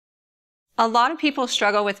A lot of people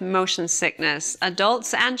struggle with motion sickness,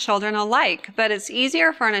 adults and children alike, but it's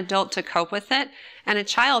easier for an adult to cope with it, and a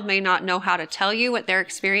child may not know how to tell you what they're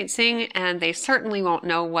experiencing, and they certainly won't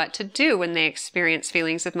know what to do when they experience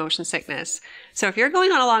feelings of motion sickness. So if you're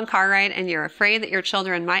going on a long car ride and you're afraid that your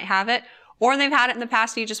children might have it, or they've had it in the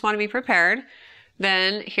past and you just want to be prepared,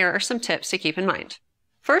 then here are some tips to keep in mind.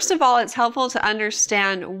 First of all, it's helpful to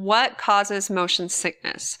understand what causes motion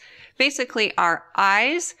sickness. Basically, our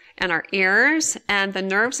eyes and our ears and the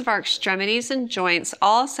nerves of our extremities and joints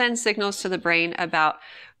all send signals to the brain about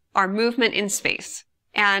our movement in space.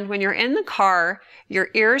 And when you're in the car, your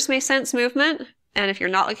ears may sense movement. And if you're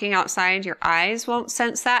not looking outside, your eyes won't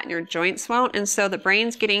sense that and your joints won't. And so the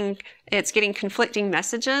brain's getting conflicting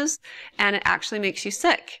messages, and it actually makes you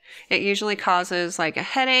sick. It usually causes like a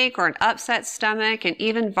headache or an upset stomach and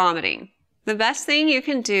even vomiting. The best thing you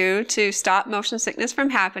can do to stop motion sickness from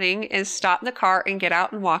happening is stop the car and get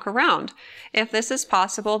out and walk around. If this is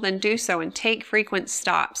possible, then do so and take frequent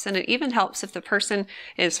stops. And it even helps if the person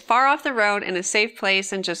is far off the road in a safe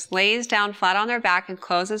place and just lays down flat on their back and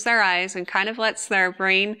closes their eyes and kind of lets their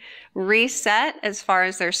brain reset as far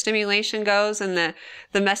as their stimulation goes and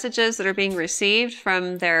the messages that are being received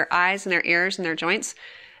from their eyes and their ears and their joints.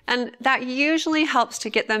 And that usually helps to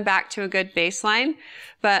get them back to a good baseline.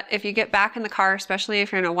 But if you get back in the car, especially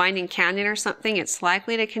if you're in a winding canyon or something, it's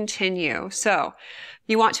likely to continue. So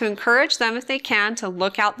you want to encourage them, if they can, to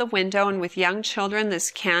look out the window. And with young children,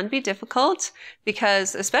 this can be difficult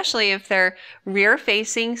because especially if they're rear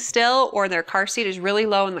facing still or their car seat is really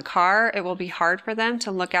low in the car, it will be hard for them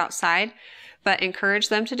to look outside. But encourage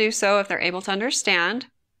them to do so if they're able to understand.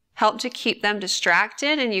 Help to keep them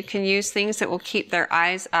distracted, and you can use things that will keep their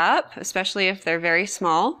eyes up, especially if they're very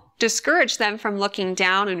small. Discourage them from looking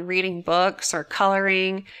down and reading books or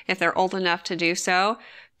coloring if they're old enough to do so.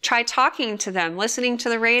 Try talking to them, listening to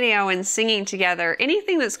the radio and singing together,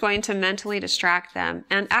 anything that's going to mentally distract them.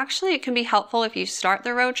 And actually, it can be helpful if you start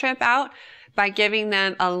the road trip out by giving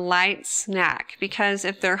them a light snack, because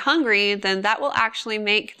if they're hungry, then that will actually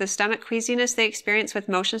make the stomach queasiness they experience with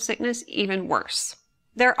motion sickness even worse.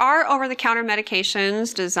 There are over-the-counter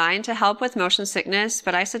medications designed to help with motion sickness,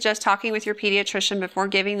 but I suggest talking with your pediatrician before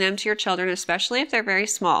giving them to your children, especially if they're very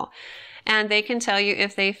small. And they can tell you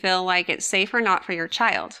if they feel like it's safe or not for your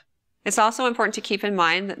child. It's also important to keep in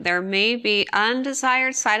mind that there may be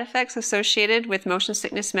undesired side effects associated with motion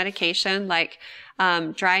sickness medication, like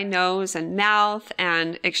dry nose and mouth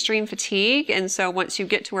and extreme fatigue. And so once you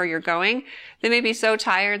get to where you're going, they may be so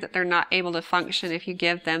tired that they're not able to function if you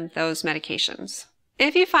give them those medications.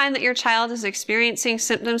 If you find that your child is experiencing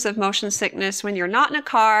symptoms of motion sickness when you're not in a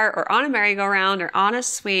car or on a merry-go-round or on a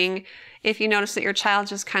swing, if you notice that your child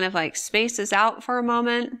just kind of like spaces out for a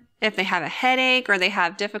moment, if they have a headache or they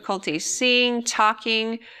have difficulty seeing,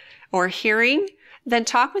 talking, or hearing, then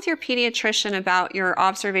talk with your pediatrician about your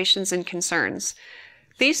observations and concerns.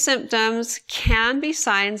 These symptoms can be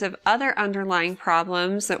signs of other underlying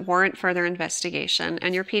problems that warrant further investigation,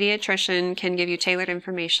 and your pediatrician can give you tailored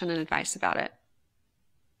information and advice about it.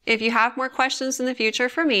 If you have more questions in the future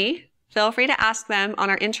for me, feel free to ask them on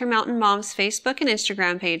our Intermountain Moms Facebook and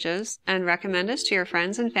Instagram pages, and recommend us to your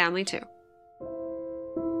friends and family too.